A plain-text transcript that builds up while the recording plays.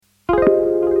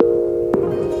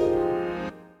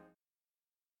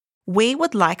we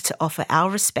would like to offer our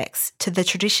respects to the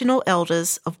traditional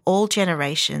elders of all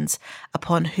generations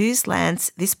upon whose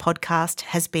lands this podcast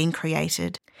has been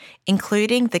created,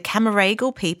 including the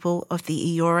Camaragal people of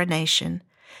the Eora Nation.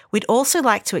 We'd also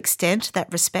like to extend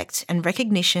that respect and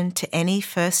recognition to any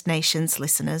First Nations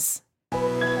listeners.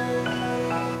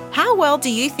 How well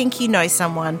do you think you know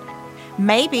someone?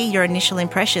 Maybe your initial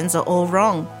impressions are all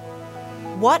wrong.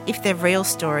 What if their real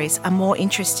stories are more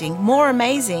interesting, more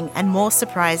amazing, and more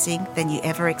surprising than you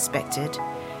ever expected?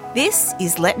 This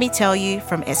is Let Me Tell You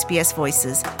from SBS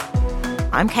Voices.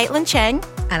 I'm Caitlin Chang.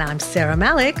 And I'm Sarah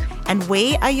Malik. And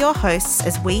we are your hosts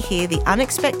as we hear the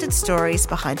unexpected stories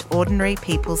behind ordinary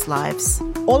people's lives.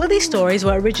 All of these stories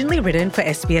were originally written for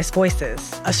SBS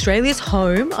Voices, Australia's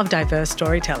home of diverse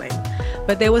storytelling.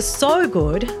 But they were so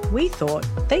good, we thought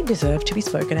they deserved to be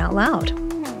spoken out loud.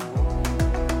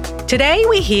 Today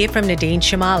we hear from Nadine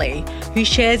Chemali, who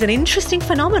shares an interesting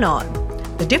phenomenon,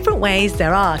 the different ways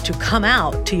there are to come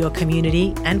out to your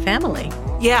community and family.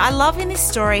 Yeah, I love in this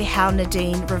story how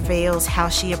Nadine reveals how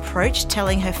she approached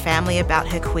telling her family about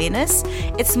her queerness.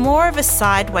 It's more of a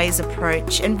sideways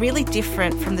approach and really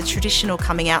different from the traditional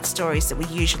coming out stories that we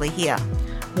usually hear.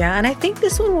 Yeah, and I think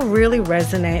this one will really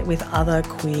resonate with other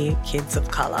queer kids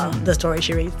of colour, the story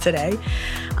she reads today.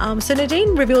 So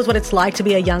Nadine reveals what it's like to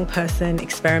be a young person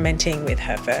experimenting with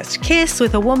her first kiss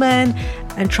with a woman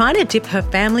and trying to dip her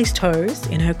family's toes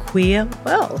in her queer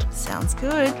world. Sounds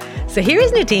good. So here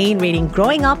is Nadine reading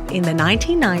Growing Up in the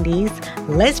 1990s,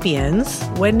 Lesbians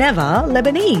Were Never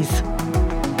Lebanese.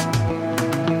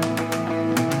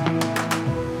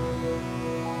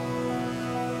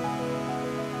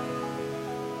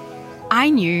 I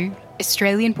knew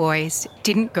Australian boys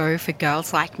didn't go for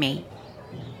girls like me.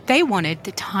 They wanted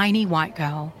the tiny white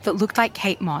girl that looked like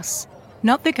Kate Moss,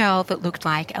 not the girl that looked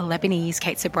like a Lebanese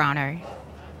Kate Sobrano.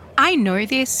 I know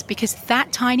this because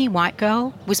that tiny white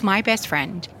girl was my best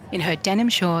friend in her denim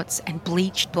shorts and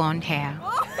bleached blonde hair.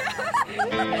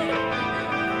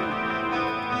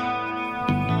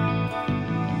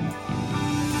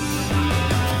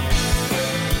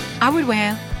 I would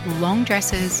wear long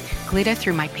dresses, glitter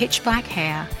through my pitch black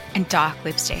hair, and dark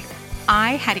lipstick.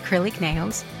 I had acrylic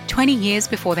nails 20 years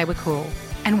before they were cool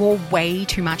and wore way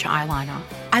too much eyeliner.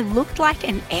 I looked like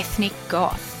an ethnic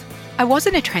goth. I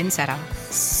wasn't a trendsetter,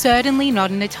 certainly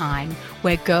not in a time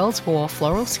where girls wore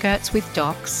floral skirts with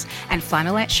docks and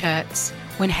flannelette shirts,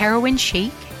 when heroin,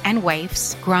 chic and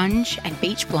waifs, grunge and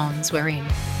beach blondes were in.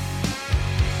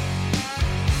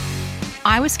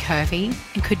 I was curvy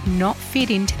and could not fit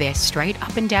into their straight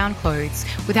up and down clothes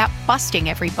without busting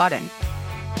every button.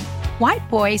 White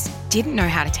boys didn't know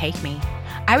how to take me.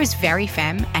 I was very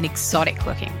femme and exotic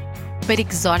looking, but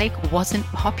exotic wasn't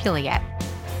popular yet.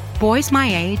 Boys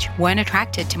my age weren't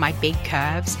attracted to my big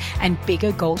curves and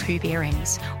bigger gold hoop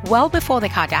earrings, well before the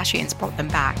Kardashians brought them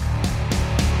back.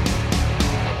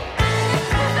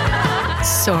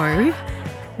 So,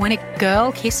 when a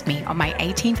girl kissed me on my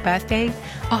 18th birthday,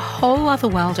 a whole other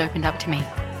world opened up to me.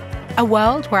 A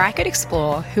world where I could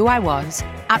explore who I was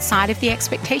outside of the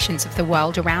expectations of the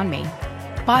world around me.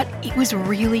 But it was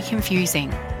really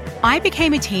confusing. I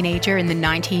became a teenager in the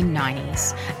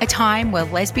 1990s, a time where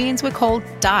lesbians were called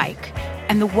dyke,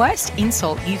 and the worst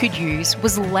insult you could use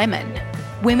was lemon.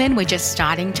 Women were just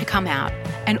starting to come out,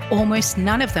 and almost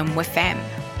none of them were femme.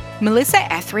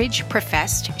 Melissa Etheridge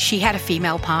professed she had a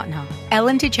female partner.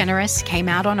 Ellen DeGeneres came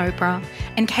out on Oprah,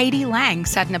 and Katie Lang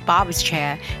sat in a barber's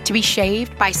chair to be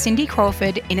shaved by Cindy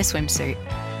Crawford in a swimsuit.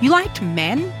 You liked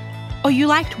men or you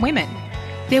liked women?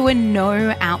 There were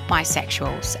no out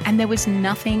bisexuals, and there was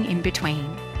nothing in between.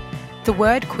 The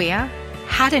word queer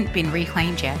hadn't been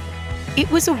reclaimed yet.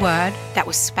 It was a word that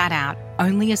was spat out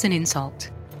only as an insult.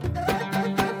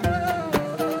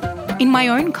 In my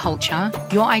own culture,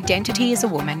 your identity as a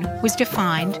woman was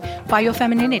defined by your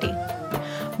femininity.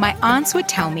 My aunts would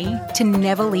tell me to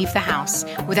never leave the house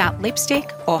without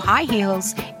lipstick or high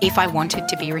heels if I wanted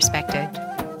to be respected.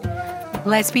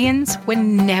 Lesbians were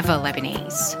never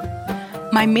Lebanese.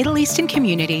 My Middle Eastern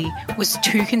community was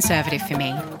too conservative for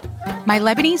me. My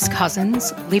Lebanese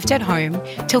cousins lived at home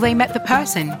till they met the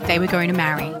person they were going to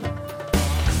marry.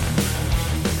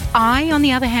 I, on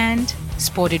the other hand,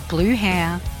 sported blue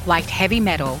hair, liked heavy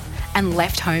metal, and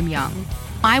left home young.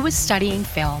 I was studying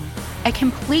film, a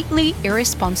completely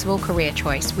irresponsible career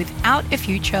choice without a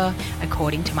future,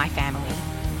 according to my family.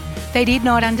 They did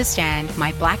not understand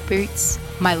my black boots,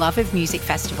 my love of music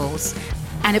festivals,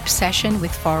 and obsession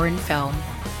with foreign film.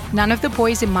 None of the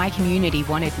boys in my community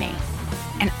wanted me,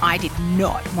 and I did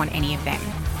not want any of them.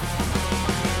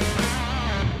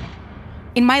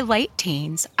 In my late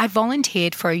teens, I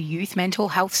volunteered for a youth mental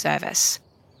health service.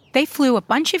 They flew a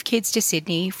bunch of kids to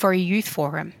Sydney for a youth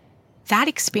forum. That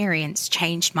experience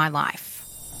changed my life.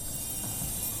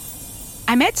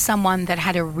 I met someone that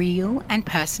had a real and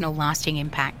personal lasting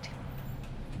impact.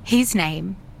 His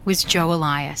name was Joe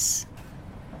Elias.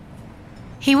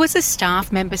 He was a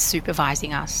staff member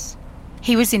supervising us.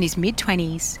 He was in his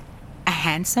mid-20s, a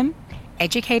handsome,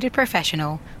 educated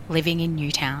professional living in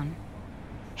Newtown.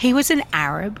 He was an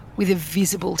Arab with a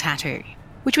visible tattoo,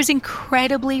 which was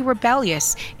incredibly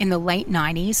rebellious in the late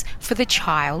 90s for the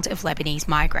child of Lebanese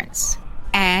migrants.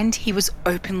 And he was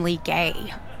openly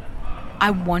gay. I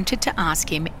wanted to ask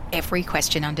him every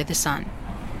question under the sun.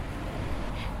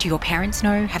 Do your parents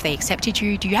know? Have they accepted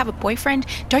you? Do you have a boyfriend?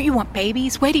 Don't you want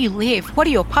babies? Where do you live? What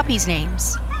are your puppies'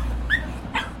 names?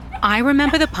 I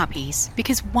remember the puppies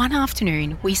because one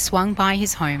afternoon we swung by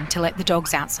his home to let the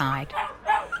dogs outside.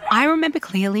 I remember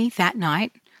clearly that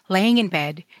night, laying in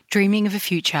bed, dreaming of a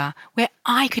future where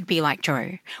I could be like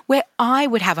Joe, where I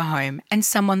would have a home and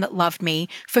someone that loved me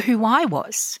for who I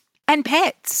was. And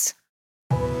pets.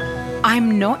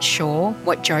 I'm not sure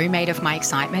what Joe made of my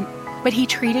excitement, but he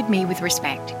treated me with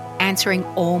respect, answering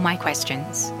all my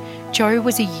questions. Joe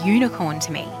was a unicorn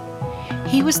to me.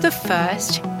 He was the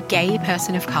first gay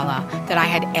person of colour that I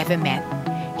had ever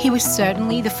met. He was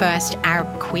certainly the first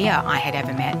Arab queer I had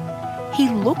ever met. He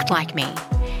looked like me.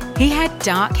 He had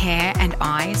dark hair and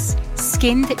eyes,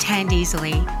 skin that tanned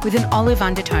easily with an olive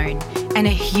undertone, and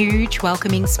a huge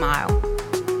welcoming smile.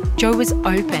 Joe was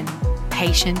open,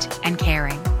 patient and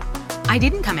caring. I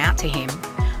didn't come out to him,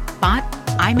 but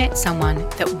I met someone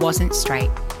that wasn't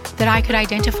straight, that I could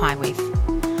identify with.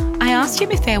 I asked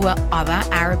him if there were other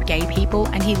Arab gay people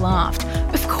and he laughed.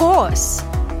 Of course!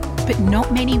 But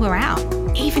not many were out,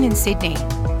 even in Sydney.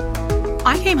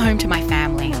 I came home to my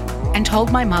family and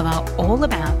told my mother all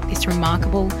about this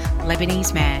remarkable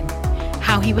Lebanese man,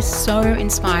 how he was so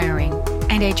inspiring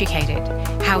and educated,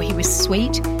 how he was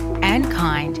sweet and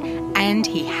kind, and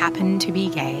he happened to be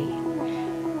gay.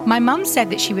 My mum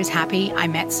said that she was happy I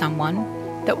met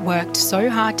someone that worked so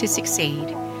hard to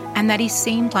succeed and that he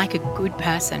seemed like a good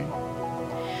person.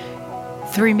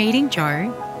 Through meeting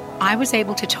Joe, I was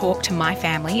able to talk to my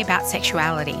family about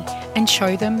sexuality and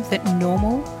show them that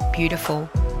normal, beautiful,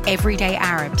 everyday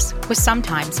Arabs were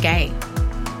sometimes gay.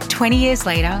 20 years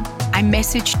later, I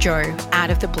messaged Joe out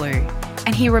of the blue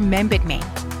and he remembered me.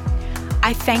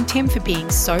 I thanked him for being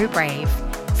so brave,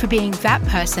 for being that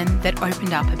person that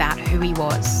opened up about who he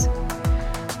was.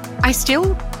 I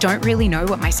still don't really know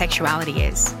what my sexuality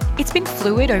is. It's been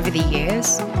fluid over the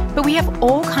years, but we have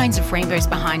all kinds of rainbows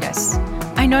behind us.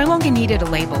 I no longer needed a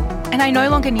label, and I no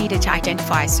longer needed to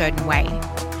identify a certain way.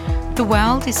 The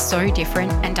world is so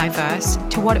different and diverse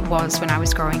to what it was when I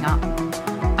was growing up.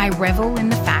 I revel in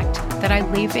the fact that I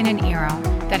live in an era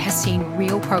that has seen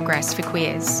real progress for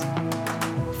queers.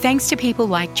 Thanks to people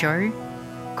like Joe,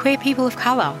 queer people of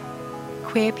colour,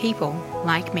 queer people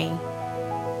like me.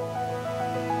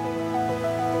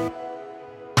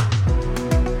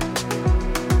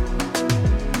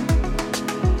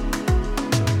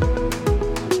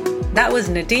 That was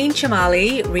Nadine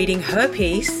Chemali reading her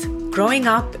piece, Growing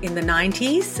Up in the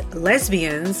 90s,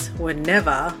 Lesbians Were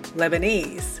Never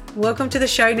Lebanese. Welcome to the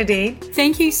show, Nadine.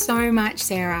 Thank you so much,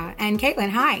 Sarah. And Caitlin,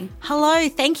 hi. Hello,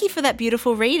 thank you for that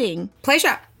beautiful reading.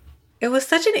 Pleasure. It was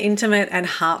such an intimate and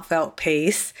heartfelt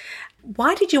piece.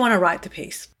 Why did you want to write the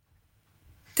piece?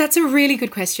 That's a really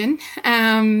good question.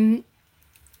 I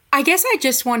guess I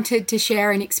just wanted to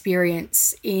share an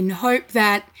experience in hope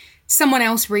that someone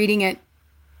else reading it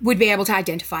would be able to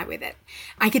identify with it.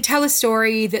 I could tell a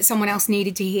story that someone else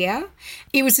needed to hear.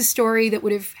 It was a story that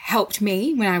would have helped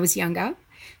me when I was younger.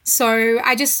 So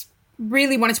I just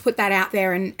really wanted to put that out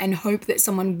there and hope that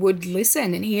someone would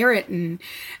listen and hear it and,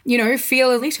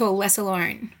 feel a little less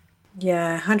alone.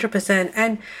 Yeah, 100%.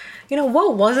 And,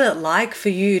 what was it like for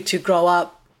you to grow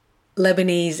up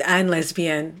Lebanese and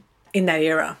lesbian in that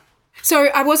era? So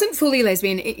I wasn't fully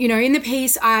lesbian. In the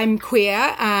piece, I'm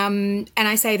queer, and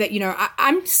I say that,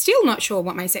 I'm still not sure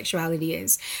what my sexuality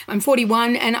is. I'm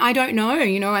 41 and I don't know,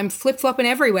 I'm flip-flopping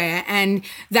everywhere, and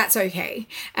that's okay.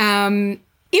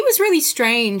 It was really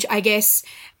strange, I guess,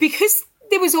 because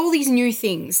there was all these new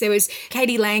things. There was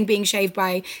Katie Lang being shaved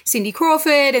by Cindy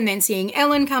Crawford and then seeing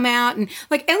Ellen come out. And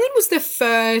Ellen was the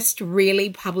first really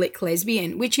public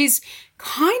lesbian, which is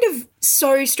kind of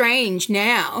so strange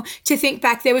now to think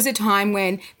back. There was a time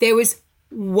when there was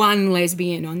one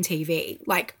lesbian on TV,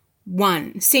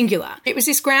 one, singular. It was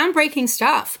this groundbreaking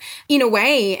stuff in a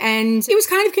way, and it was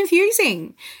kind of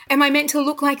confusing. Am I meant to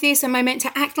look like this? Am I meant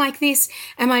to act like this?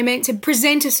 Am I meant to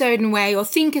present a certain way or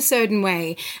think a certain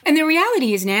way? And the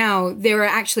reality is now there are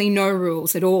actually no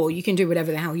rules at all. You can do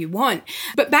whatever the hell you want.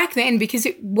 But back then, because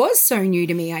it was so new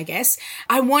to me, I guess,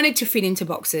 I wanted to fit into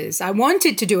boxes. I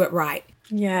wanted to do it right.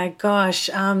 Yeah,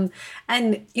 gosh. And,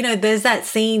 there's that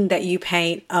scene that you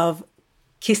paint of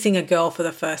kissing a girl for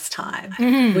the first time,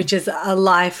 which is a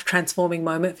life-transforming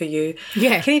moment for you.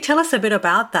 Yeah. Can you tell us a bit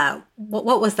about that?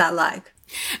 What was that like?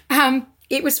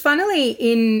 It was funnily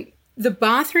in the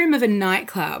bathroom of a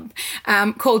nightclub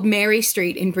called Mary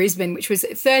Street in Brisbane, which was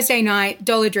Thursday night,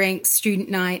 dollar drinks, student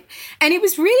night. And it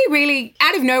was really, really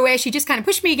out of nowhere. She just kind of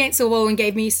pushed me against the wall and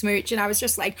gave me a smooch. And I was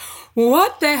just like,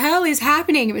 what the hell is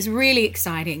happening? It was really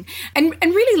exciting and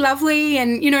really lovely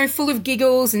and, full of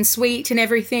giggles and sweet and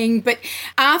everything. But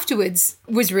afterwards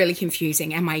was really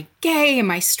confusing. Am I gay?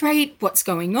 Am I straight? What's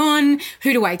going on?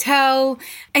 Who do I tell?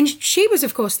 And she was,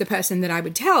 of course, the person that I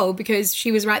would tell because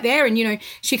she was right there. And,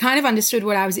 she kind of understood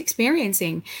what I was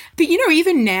experiencing. But,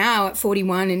 even now at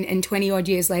 41 and 20 odd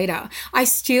years later, I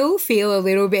still feel a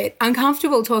little bit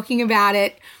uncomfortable talking about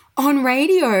it on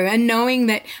radio and knowing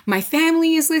that my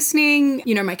family is listening,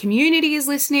 my community is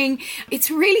listening.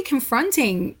 It's really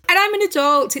confronting. And I'm an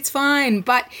adult, it's fine.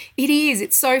 But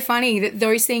it's so funny that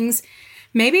those things,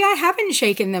 maybe I haven't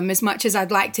shaken them as much as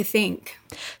I'd like to think.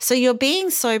 So you're being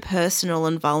so personal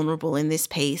and vulnerable in this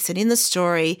piece. And in the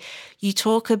story, you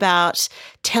talk about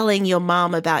telling your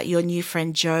mum about your new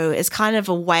friend Joe as kind of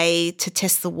a way to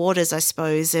test the waters, I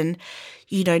suppose, and,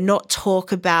 not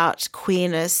talk about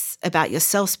queerness, about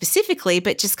yourself specifically,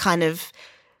 but just kind of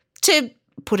to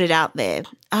put it out there.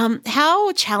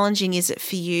 How challenging is it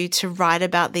for you to write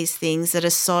about these things that are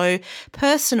so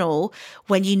personal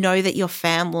when you know that your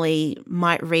family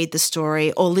might read the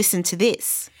story or listen to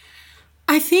this?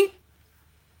 I think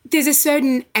there's a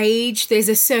certain age, there's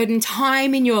a certain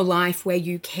time in your life where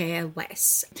you care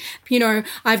less.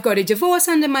 I've got a divorce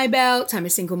under my belt. I'm a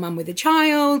single mum with a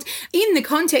child. In the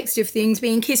context of things,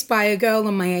 being kissed by a girl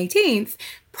on my 18th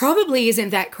probably isn't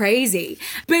that crazy,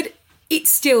 but it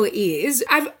still is.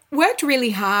 I've worked really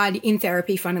hard in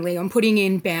therapy, funnily, on putting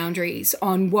in boundaries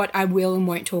on what I will and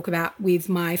won't talk about with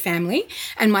my family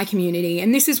and my community.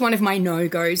 And this is one of my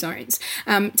no-go zones.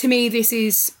 To me, this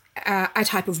is a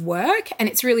type of work and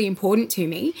it's really important to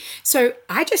me. So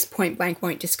I just point blank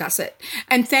won't discuss it.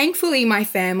 And thankfully my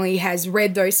family has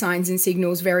read those signs and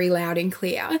signals very loud and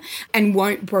clear and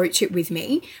won't broach it with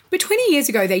me. But 20 years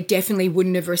ago, they definitely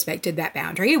wouldn't have respected that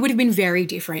boundary. It would have been very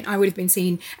different. I would have been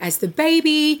seen as the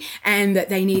baby and that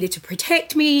they needed to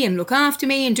protect me and look after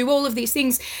me and do all of these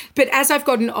things. But as I've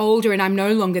gotten older and I'm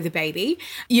no longer the baby,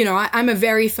 I'm a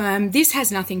very firm, this has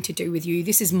nothing to do with you.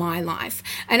 This is my life.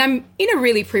 And I'm in a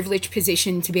really privileged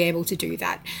position to be able to do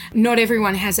that. Not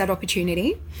everyone has that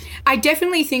opportunity. I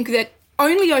definitely think that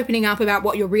only opening up about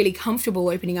what you're really comfortable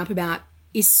opening up about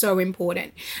is so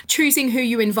important. Choosing who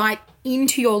you invite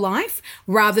into your life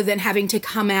rather than having to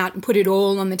come out and put it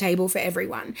all on the table for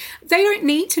everyone. They don't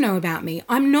need to know about me.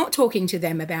 I'm not talking to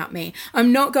them about me.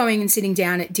 I'm not going and sitting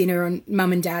down at dinner on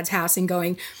mum and dad's house and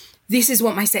going, this is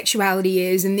what my sexuality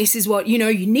is and this is what,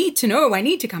 you need to know. I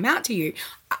need to come out to you.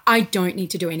 I don't need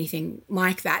to do anything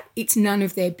like that. It's none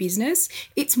of their business.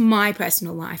 It's my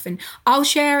personal life and I'll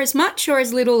share as much or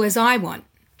as little as I want.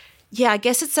 Yeah, I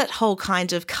guess it's that whole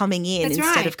kind of coming in That's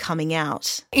instead right. of coming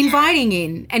out. Inviting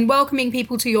in and welcoming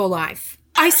people to your life.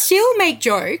 I still make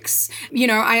jokes.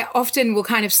 I often will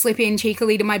kind of slip in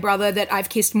cheekily to my brother that I've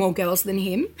kissed more girls than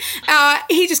him.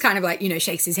 He just kind of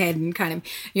shakes his head and kind of,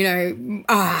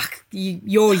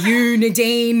 you're you,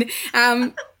 Nadine.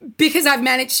 Because I've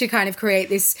managed to kind of create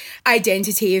this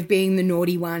identity of being the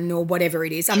naughty one or whatever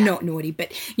it is. I'm not naughty,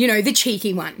 but, the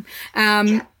cheeky one.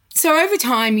 So over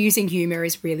time, using humour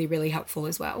is really, really helpful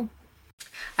as well.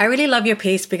 I really love your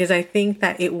piece because I think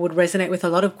that it would resonate with a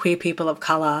lot of queer people of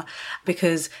colour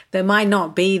because there might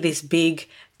not be this big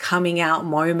coming out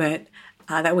moment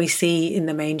that we see in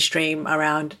the mainstream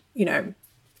around,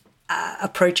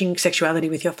 approaching sexuality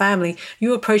with your family.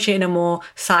 You approach it in a more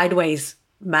sideways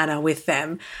manner with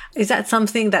them. Is that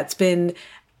something that's been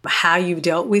how you've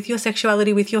dealt with your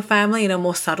sexuality with your family in a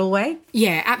more subtle way?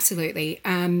 Yeah, absolutely.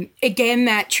 Again,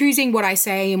 that choosing what I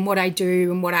say and what I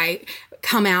do and what I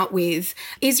come out with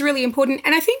is really important.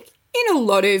 And I think in a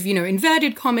lot of,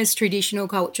 inverted commas, traditional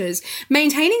cultures,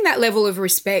 maintaining that level of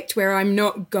respect where I'm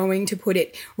not going to put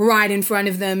it right in front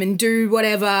of them and do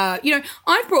whatever.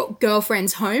 I've brought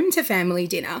girlfriends home to family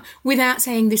dinner without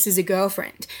saying this is a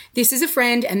girlfriend. This is a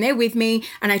friend and they're with me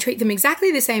and I treat them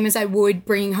exactly the same as I would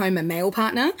bringing home a male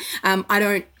partner. I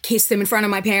don't kiss them in front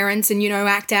of my parents and,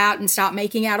 act out and start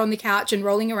making out on the couch and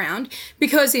rolling around,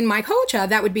 because in my culture,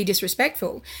 that would be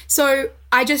disrespectful. So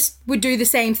I just would do the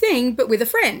same thing, but with a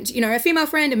friend, a female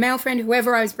friend, a male friend,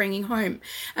 whoever I was bringing home.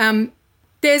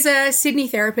 There's a Sydney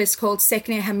therapist called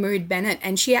Sekne Hamoud Bennett,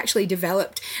 and she actually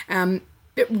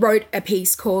wrote a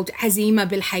piece called Hazima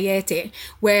Bil Hayati,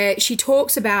 where she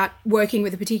talks about working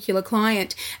with a particular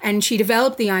client, and she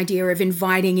developed the idea of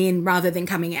inviting in rather than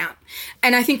coming out.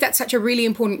 And I think that's such a really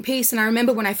important piece. And I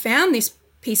remember when I found this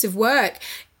piece of work,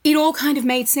 it all kind of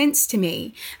made sense to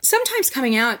me. Sometimes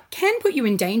coming out can put you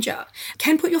in danger,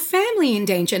 can put your family in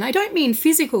danger. And I don't mean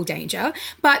physical danger,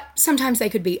 but sometimes they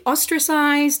could be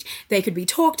ostracized, they could be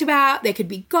talked about, there could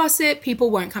be gossip,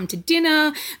 people won't come to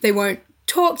dinner, they won't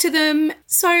talk to them.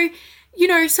 So,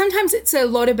 sometimes it's a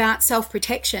lot about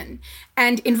self-protection,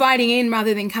 and inviting in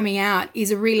rather than coming out is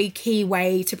a really key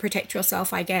way to protect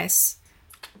yourself, I guess.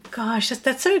 Gosh,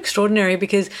 that's so extraordinary,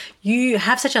 because you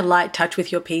have such a light touch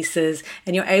with your pieces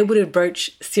and you're able to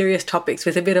broach serious topics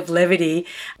with a bit of levity.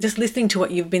 Just listening to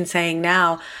what you've been saying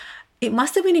now, it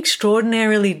must have been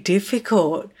extraordinarily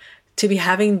difficult to be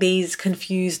having these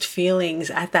confused feelings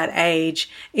at that age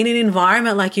in an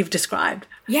environment like you've described.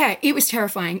 Yeah, it was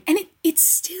terrifying. And it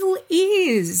still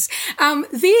is.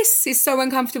 This is so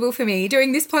uncomfortable for me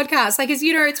doing this podcast. Like, as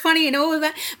it's funny and all of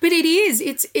that, but it is.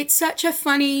 It's such a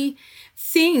funny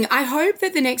thing. I hope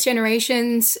that the next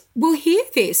generations will hear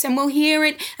this and will hear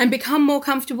it and become more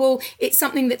comfortable. It's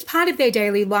something that's part of their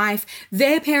daily life.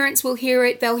 Their parents will hear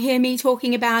it. They'll hear me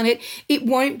talking about it. It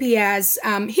won't be as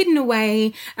hidden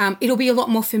away. It'll be a lot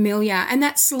more familiar. And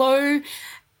that slow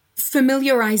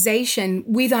familiarization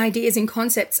with ideas and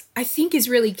concepts, I think, is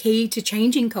really key to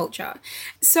changing culture.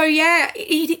 So yeah,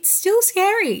 it's still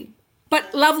scary,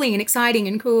 but lovely and exciting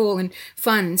and cool and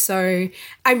fun. So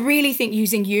I really think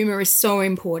using humor is so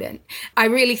important. I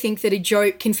really think that a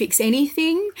joke can fix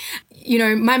anything.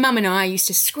 My mum and I used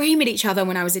to scream at each other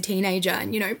when I was a teenager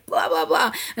and, blah, blah,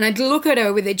 blah. And I'd look at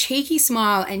her with a cheeky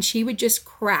smile and she would just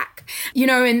crack,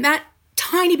 and that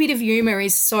tiny bit of humor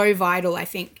is so vital, I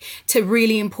think, to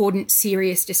really important,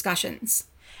 serious discussions.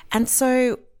 And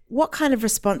so what kind of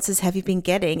responses have you been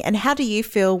getting, and how do you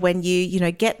feel when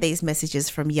you get these messages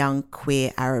from young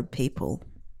queer Arab people?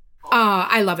 Oh,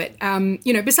 I love it.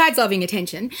 Besides loving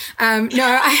attention, I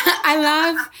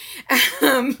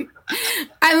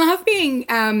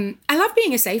love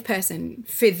being a safe person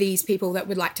for these people that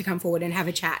would like to come forward and have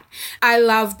a chat. I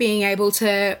love being able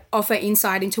to offer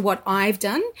insight into what I've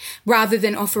done rather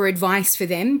than offer advice for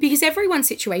them, because everyone's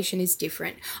situation is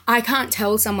different. I can't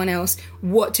tell someone else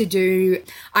what to do.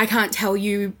 I can't tell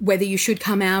you whether you should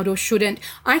come out or shouldn't.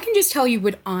 I can just tell you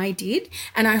what I did,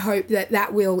 and I hope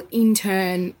that will in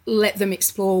turn let them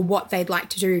explore what they'd like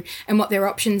to do and what their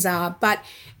options are. But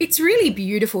it's really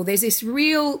beautiful. There's this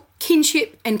real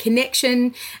kinship and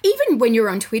connection. Even when you're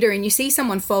on Twitter and you see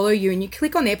someone follow you and you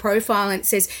click on their profile and it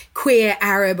says queer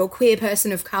Arab or queer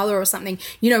person of color or something,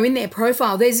 in their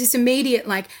profile, there's this immediate,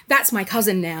 that's my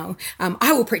cousin now.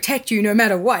 I will protect you no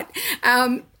matter what.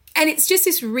 And it's just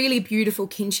this really beautiful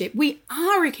kinship. We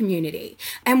are a community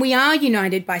and we are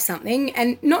united by something,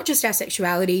 and not just our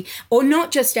sexuality or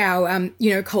not just our,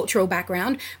 cultural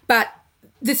background, but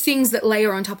the things that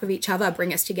layer on top of each other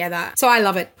bring us together. So I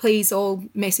love it. Please all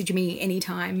message me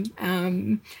anytime.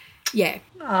 Yeah.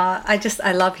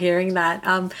 I love hearing that.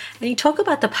 And you talk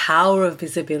about the power of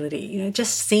visibility,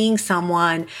 just seeing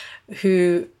someone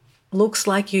who looks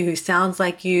like you, who sounds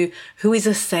like you, who is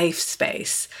a safe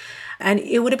space. And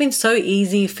it would have been so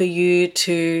easy for you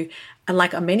to, and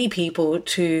like many people,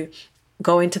 to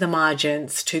go into the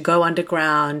margins, to go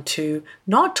underground, to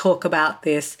not talk about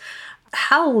this.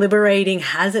 How liberating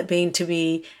has it been to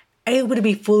be able to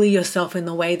be fully yourself in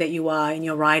the way that you are in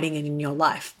your writing and in your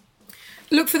life?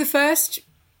 Look, for the first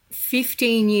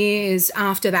 15 years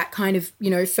after that kind of,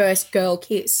 first girl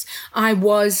kiss, I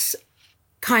was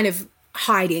kind of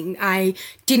hiding. I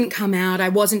didn't come out. I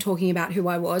wasn't talking about who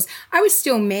I was. I was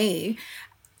still me.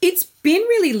 It's been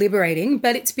really liberating,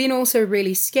 but it's been also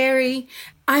really scary.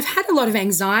 I've had a lot of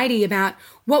anxiety about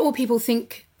what will people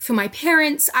think for my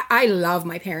parents. I love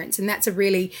my parents, and that's a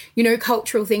really,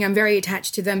 cultural thing. I'm very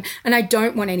attached to them, and I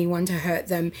don't want anyone to hurt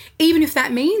them, even if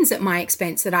that means at my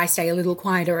expense that I stay a little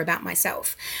quieter about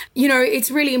myself. It's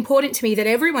really important to me that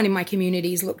everyone in my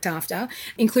community is looked after,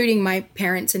 including my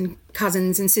parents and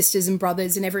cousins and sisters and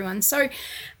brothers and everyone. So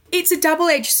it's a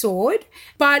double-edged sword,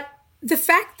 but the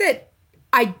fact that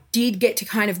I did get to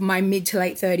kind of my mid to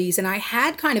late 30s and I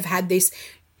had kind of had this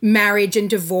marriage and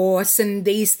divorce and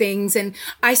these things, and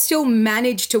I still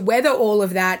managed to weather all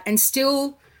of that, and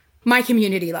still my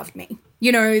community loved me.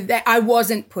 You know, that I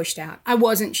wasn't pushed out. I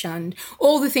wasn't shunned.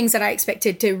 All the things that I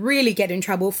expected to really get in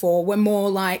trouble for were more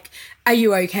like, are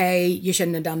you okay? You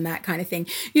shouldn't have done that kind of thing.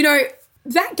 You know,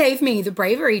 that gave me the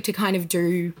bravery to kind of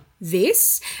do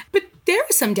this. But there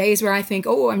are some days where I think,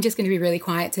 oh, I'm just going to be really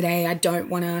quiet today. I don't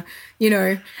want to, you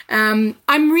know.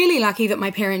 I'm really lucky that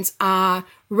my parents are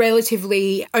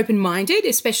relatively open-minded,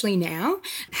 especially now.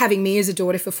 Having me as a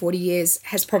daughter for 40 years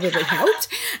has probably helped.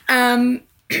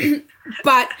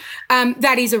 But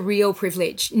that is a real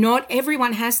privilege. Not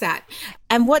everyone has that.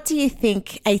 And what do you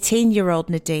think 18-year-old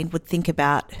Nadine would think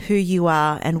about who you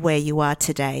are and where you are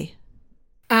today?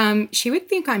 She would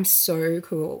think I'm so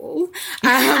cool,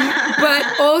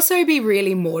 but also be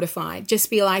really mortified. Just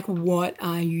be like, what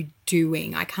are you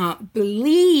doing? I can't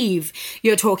believe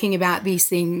you're talking about these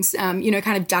things, you know,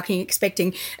 kind of ducking,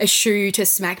 expecting a shoe to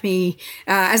smack me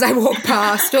as I walk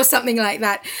past or something like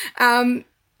that.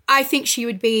 I think she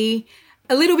would be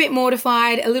a little bit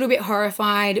mortified, a little bit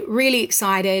horrified, really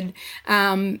excited.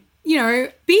 You know,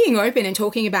 being open and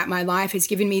talking about my life has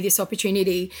given me this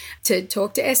opportunity to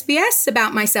talk to SBS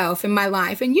about myself and my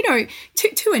life. And, you know,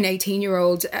 to an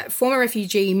 18-year-old former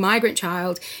refugee, migrant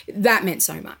child, that meant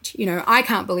so much. You know, I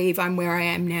can't believe I'm where I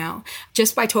am now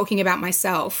just by talking about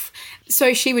myself.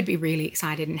 So she would be really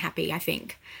excited and happy, I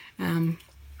think.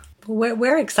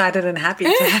 We're excited and happy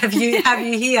to have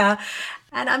you here.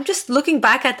 And I'm just looking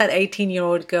back at that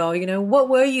 18-year-old girl, you know, what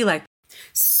were you like?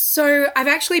 So I've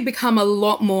actually become a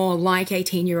lot more like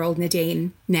 18-year-old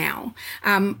Nadine now.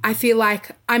 I feel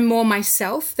like I'm more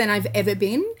myself than I've ever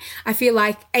been. I feel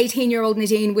like 18-year-old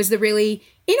Nadine was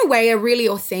in a way, a really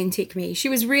authentic me. She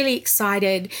was really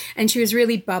excited and she was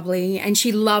really bubbly and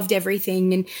she loved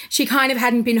everything and she kind of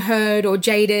hadn't been hurt or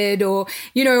jaded or,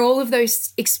 you know, all of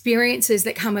those experiences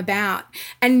that come about.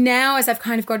 And now as I've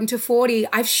kind of gotten to 40,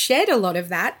 I've shed a lot of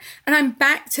that and I'm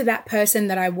back to that person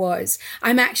that I was.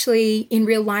 I'm actually in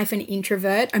real life an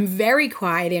introvert. I'm very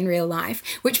quiet in real life,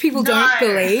 which people don't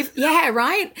believe. Yeah,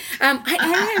 right?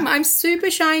 I am. I'm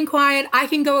super shy and quiet. I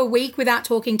can go a week without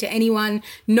talking to anyone,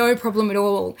 no problem at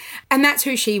all. And that's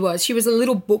who she was. She was a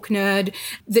little book nerd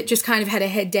that just kind of had her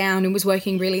head down and was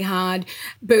working really hard,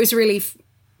 but was really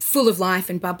full of life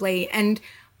and bubbly. And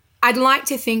I'd like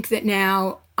to think that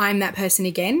now I'm that person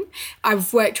again.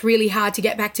 I've worked really hard to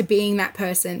get back to being that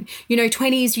person. You know,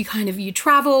 20s, you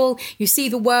travel, you see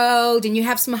the world and you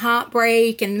have some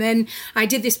heartbreak. And then I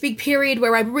did this big period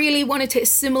where I really wanted to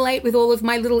assimilate with all of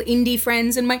my little indie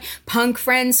friends and my punk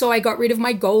friends. So I got rid of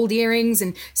my gold earrings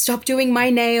and stopped doing my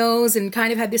nails and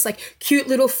kind of had this like cute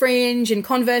little fringe and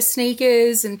Converse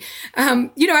sneakers. And,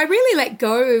 you know, I really let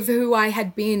go of who I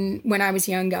had been when I was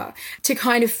younger to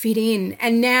kind of fit in.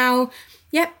 And now,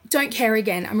 yep, don't care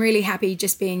again. I'm really happy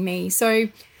just being me. So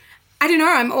I don't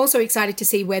know. I'm also excited to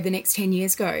see where the next 10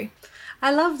 years go.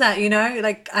 I love that, you know,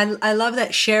 like I love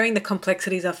that sharing the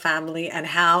complexities of family and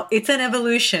how it's an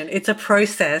evolution. It's a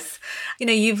process. You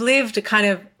know, you've lived kind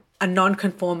of a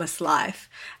non-conformist life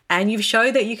and you've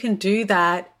showed that you can do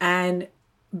that and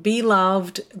be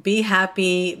loved, be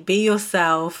happy, be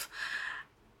yourself.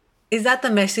 Is that the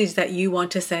message that you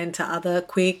want to send to other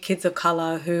queer kids of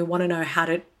color who want to know how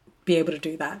to be able to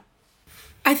do that?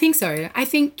 I think so. I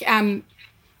think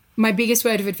my biggest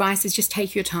word of advice is just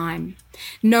take your time.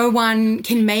 No one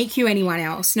can make you anyone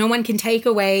else. No one can take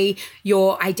away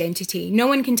your identity. No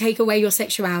one can take away your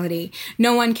sexuality.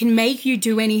 No one can make you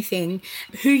do anything.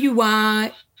 Who you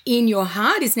are in your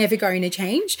heart is never going to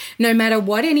change, no matter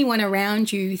what anyone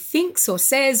around you thinks or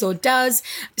says or does.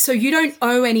 So you don't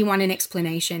owe anyone an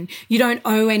explanation. You don't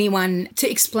owe anyone to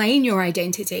explain your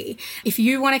identity. If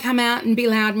you want to come out and be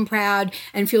loud and proud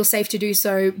and feel safe to do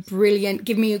so, brilliant.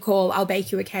 Give me a call. I'll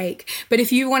bake you a cake. But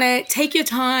if you want to take your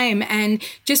time and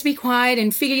just be quiet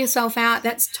and figure yourself out,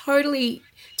 that's totally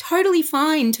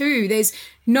fine too. There's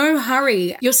no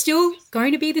hurry. You're still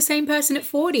going to be the same person at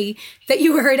 40 that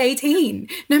you were at 18,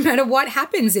 no matter what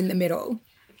happens in the middle.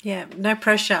 Yeah, no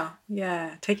pressure.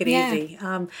 Yeah, take it easy.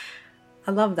 I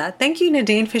love that. Thank you,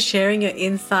 Nadine, for sharing your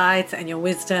insights and your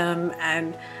wisdom.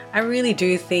 And I really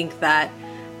do think that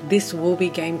this will be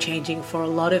game-changing for a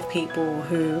lot of people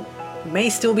who may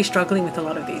still be struggling with a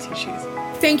lot of these issues.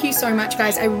 Thank you so much,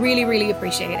 guys. I really, really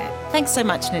appreciate it. Thanks so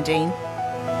much, Nadine.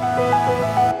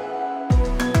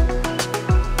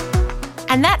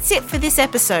 And that's it for this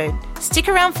episode. Stick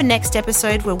around for next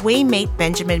episode where we meet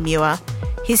Benjamin Muir.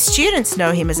 His students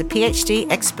know him as a PhD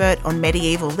expert on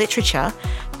medieval literature,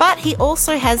 but he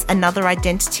also has another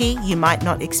identity you might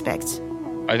not expect.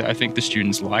 I think the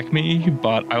students like me,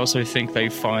 but I also think they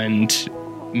find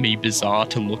me bizarre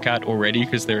to look at already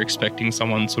because they're expecting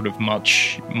someone sort of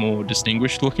much more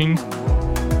distinguished looking.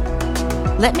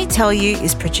 Let Me Tell You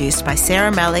is produced by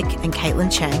Sarah Malik and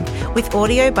Caitlin Chang, with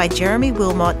audio by Jeremy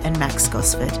Wilmot and Max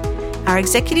Gosford. Our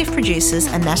executive producers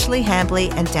are Natalie Hambley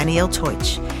and Danielle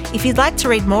Teutsch. If you'd like to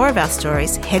read more of our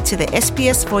stories, head to the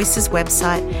SBS Voices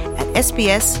website at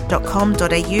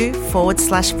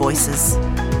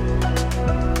sbs.com.au/voices.